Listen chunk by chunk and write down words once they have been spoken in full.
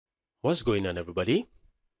What's going on, everybody?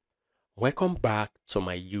 Welcome back to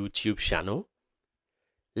my YouTube channel.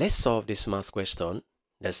 Let's solve this math question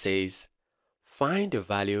that says find the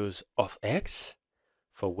values of x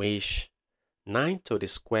for which 9 to the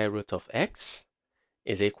square root of x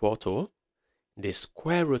is equal to the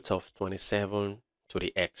square root of 27 to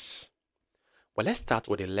the x. Well, let's start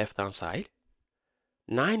with the left hand side.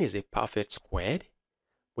 9 is a perfect squared,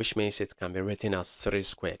 which means it can be written as 3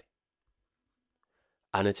 squared.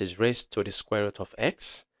 And it is raised to the square root of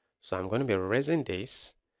x. So I'm going to be raising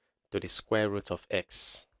this to the square root of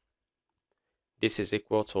x. This is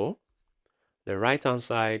equal to the right hand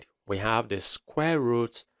side, we have the square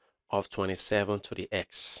root of 27 to the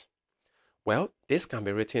x. Well, this can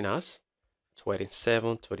be written as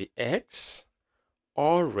 27 to the x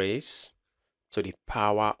all raised to the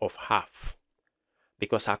power of half.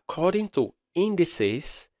 Because according to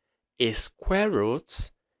indices, a square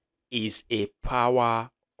root is a power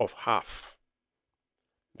of half.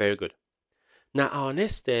 Very good. Now our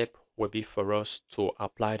next step will be for us to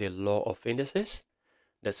apply the law of indices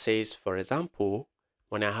that says, for example,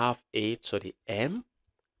 when I have a to the m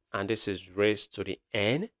and this is raised to the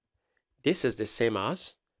n, this is the same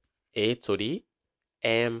as a to the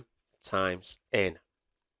m times n.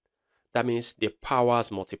 That means the powers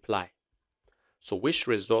multiply. So which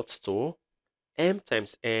results to m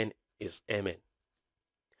times n is mn.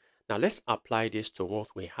 Now let's apply this to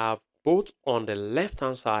what we have both on the left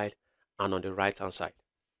hand side and on the right hand side.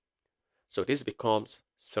 So this becomes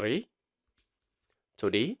 3 to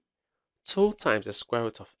the 2 times the square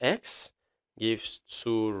root of x gives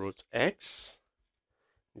 2 root x.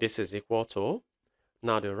 This is equal to,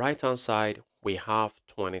 now the right hand side, we have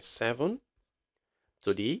 27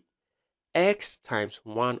 to the x times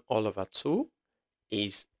 1 all over 2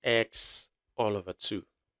 is x all over 2.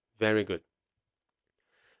 Very good.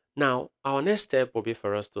 Now, our next step will be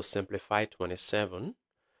for us to simplify 27.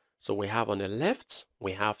 So we have on the left,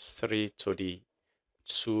 we have 3 to the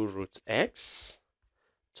 2 root x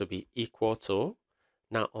to be equal to,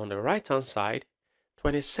 now on the right hand side,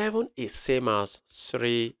 27 is same as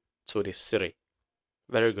 3 to the 3.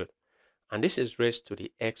 Very good. And this is raised to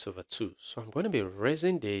the x over 2. So I'm going to be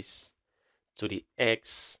raising this to the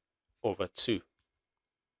x over 2.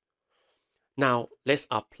 Now let's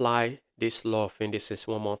apply this law of indices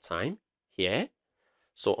one more time here.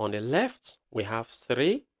 So on the left, we have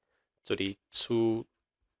 3 to the 2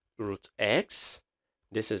 root x.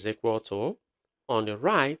 This is equal to, on the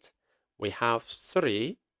right, we have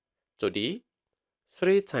 3 to the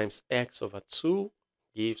 3 times x over 2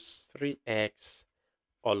 gives 3x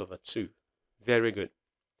all over 2. Very good.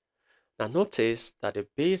 Now notice that the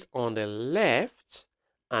base on the left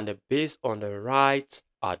and the base on the right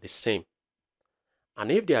are the same.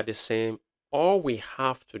 And if they are the same, all we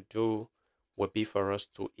have to do will be for us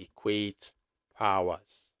to equate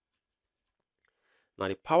powers. Now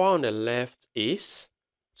the power on the left is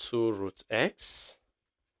 2 root x.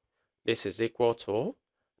 This is equal to,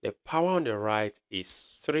 the power on the right is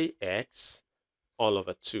 3x all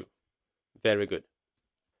over 2. Very good.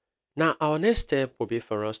 Now our next step will be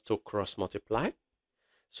for us to cross multiply.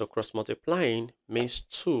 So cross multiplying means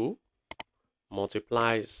 2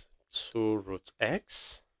 multiplies 2 root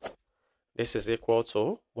x. This is equal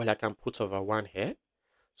to, well, I can put over 1 here.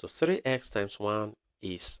 So 3x times 1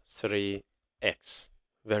 is 3x.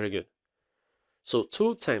 Very good. So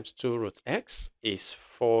 2 times 2 root x is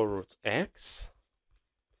 4 root x.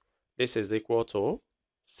 This is equal to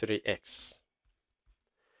 3x.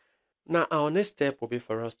 Now our next step will be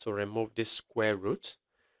for us to remove this square root.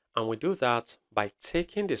 And we do that by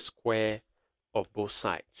taking the square of both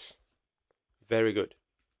sides. Very good.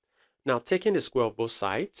 Now taking the square of both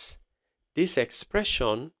sides, this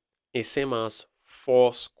expression is same as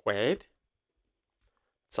 4 squared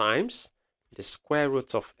times the square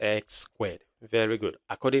root of x squared. Very good.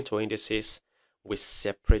 According to indices, we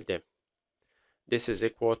separate them. This is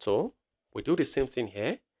equal to, we do the same thing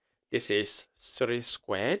here. This is 3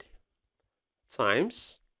 squared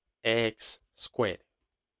times x squared.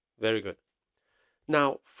 Very good.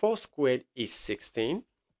 Now 4 squared is 16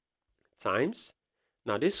 times,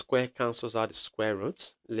 now this square cancels out the square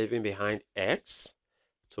roots, leaving behind x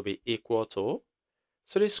to be equal to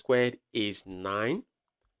 3 squared is 9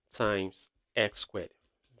 times x squared.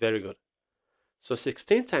 Very good. So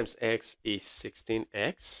 16 times x is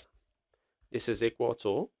 16x. This is equal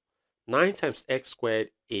to 9 times x squared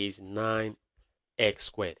is 9x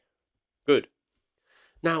squared. Good.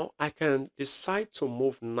 Now I can decide to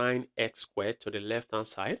move 9x squared to the left hand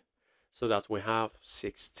side so that we have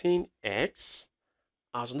 16x.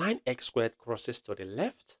 As 9x squared crosses to the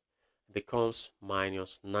left, it becomes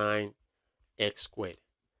minus 9x squared.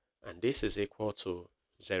 and this is equal to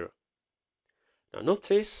 0. Now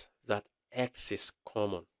notice that x is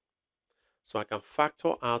common. So I can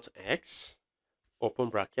factor out x, open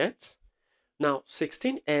bracket. Now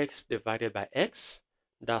 16x divided by x,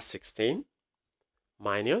 that's 16,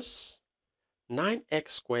 minus 9x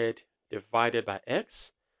squared divided by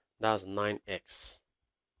x, that's 9x.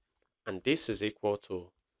 And this is equal to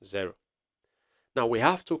 0. Now we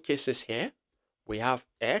have two cases here. We have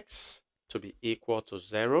x to be equal to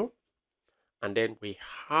 0, and then we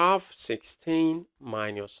have 16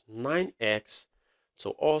 minus 9x to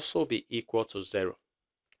also be equal to 0.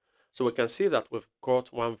 So we can see that we've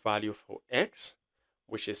got one value for x,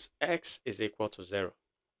 which is x is equal to 0.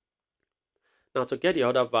 Now to get the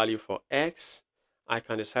other value for x, I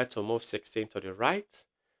can decide to move 16 to the right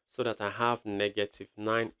so that I have negative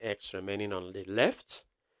 9x remaining on the left,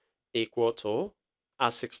 equal to,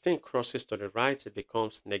 as 16 crosses to the right, it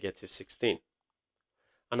becomes negative 16.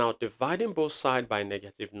 And now dividing both sides by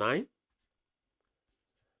negative 9,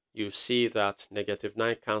 you see that negative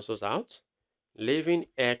 9 cancels out, leaving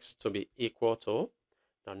x to be equal to,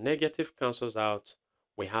 now negative cancels out,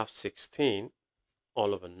 we have 16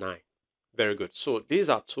 all over 9. Very good. So these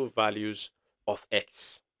are two values of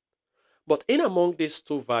x. But in among these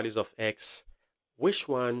two values of x, which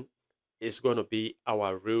one is going to be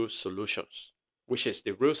our real solutions? Which is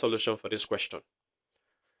the real solution for this question?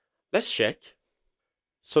 Let's check.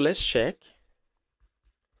 So let's check.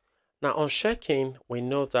 Now on checking, we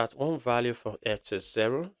know that one value for x is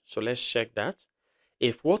 0. So let's check that.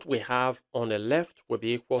 If what we have on the left will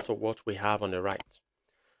be equal to what we have on the right.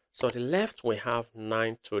 So on the left, we have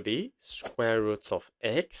 9 to the square root of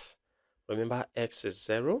x. Remember, x is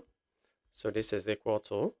 0. So this is equal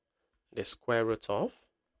to the square root of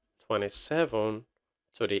 27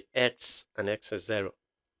 to the x, and x is 0.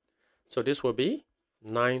 So this will be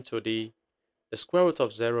 9 to the square root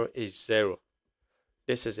of 0 is 0.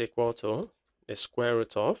 This is equal to the square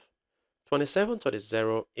root of 27 to the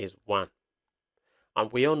 0 is 1.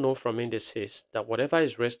 And we all know from indices that whatever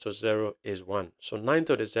is raised to 0 is 1. So 9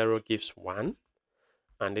 to the 0 gives 1.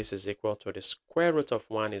 And this is equal to the square root of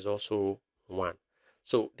 1 is also 1.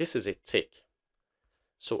 So this is a tick.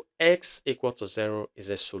 So x equal to 0 is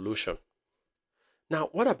a solution. Now,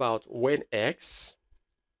 what about when x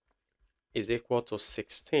is equal to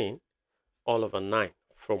 16 all over 9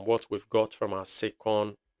 from what we've got from our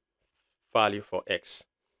second value for x?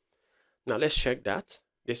 Now, let's check that.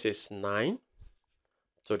 This is 9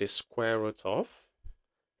 to the square root of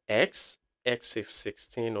x. X is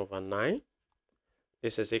 16 over 9.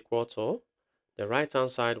 This is equal to, the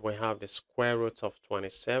right-hand side, we have the square root of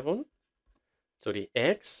 27 to the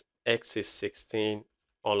x. X is 16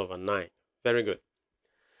 all over 9. Very good.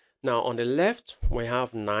 Now, on the left, we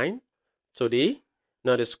have 9 to the,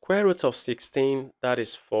 now the square root of 16, that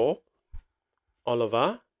is 4 all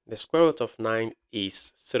over, the square root of 9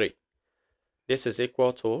 is 3. This is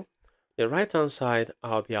equal to, the right-hand side,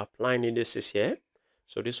 I'll be applying indices here.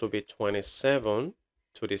 So this will be 27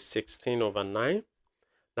 to the 16 over 9.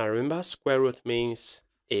 Now remember, square root means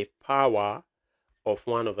a power of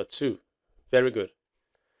 1 over 2. Very good.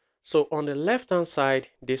 So on the left-hand side,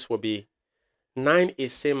 this will be 9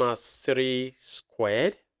 is same as 3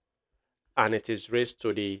 squared, and it is raised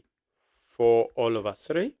to the 4 all over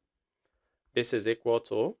 3. This is equal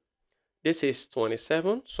to, this is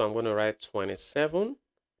 27, so I'm going to write 27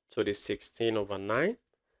 to the 16 over 9,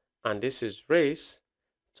 and this is raised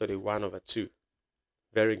to the 1 over 2.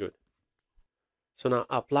 Very good. So now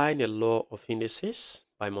applying the law of indices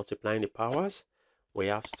by multiplying the powers, we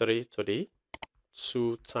have 3 to the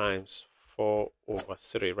 2 times 4 over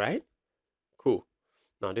 3, right? Cool.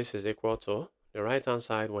 Now this is equal to, the right-hand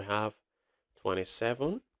side, we have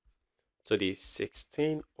 27 to the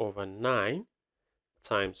 16 over 9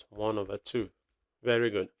 times 1 over 2.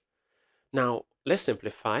 Very good. Now let's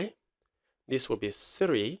simplify. This will be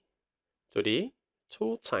 3 to the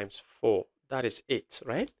 2 times 4. That is 8,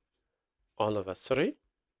 right? All over 3.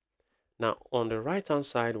 Now on the right-hand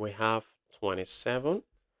side, we have 27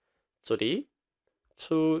 to the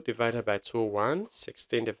 2 divided by 2, 1.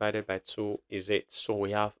 16 divided by 2 is 8. So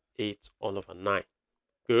we have 8 all over 9.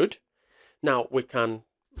 Good. Now we can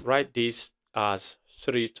write this as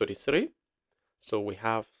 3 to the 3. So we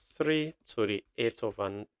have 3 to the 8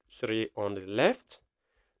 over 3 on the left.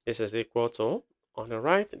 This is equal to, on the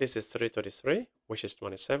right, this is 3 to the 3, which is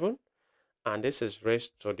 27. And this is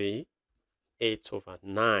raised to the 8 over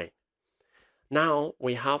 9. Now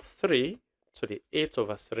we have 3 to the 8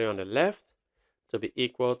 over 3 on the left to be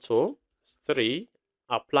equal to 3.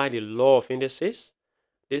 Apply the law of indices.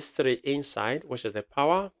 This 3 inside, which is the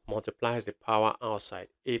power, multiplies the power outside,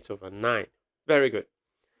 8 over 9. Very good.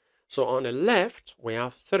 So on the left, we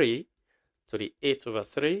have 3 to the 8 over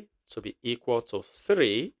 3 to be equal to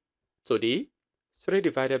 3 to the 3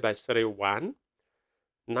 divided by 3, 1.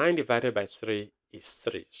 9 divided by 3 is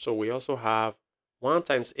 3. So we also have 1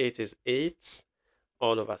 times 8 is 8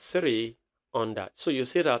 all over 3 on that. So you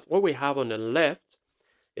see that what we have on the left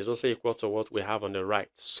is also equal to what we have on the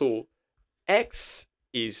right. So x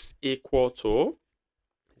is equal to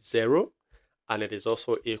 0, and it is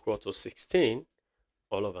also equal to 16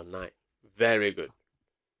 all over 9. Very good.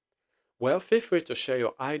 Well, feel free to share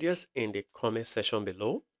your ideas in the comment section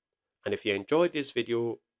below. And if you enjoyed this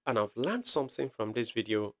video and have learned something from this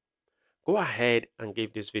video, go ahead and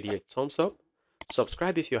give this video a thumbs up.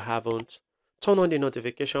 Subscribe if you haven't. Turn on the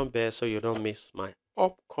notification bell so you don't miss my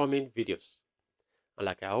upcoming videos. And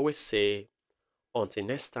like I always say, until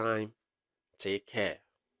next time, take care.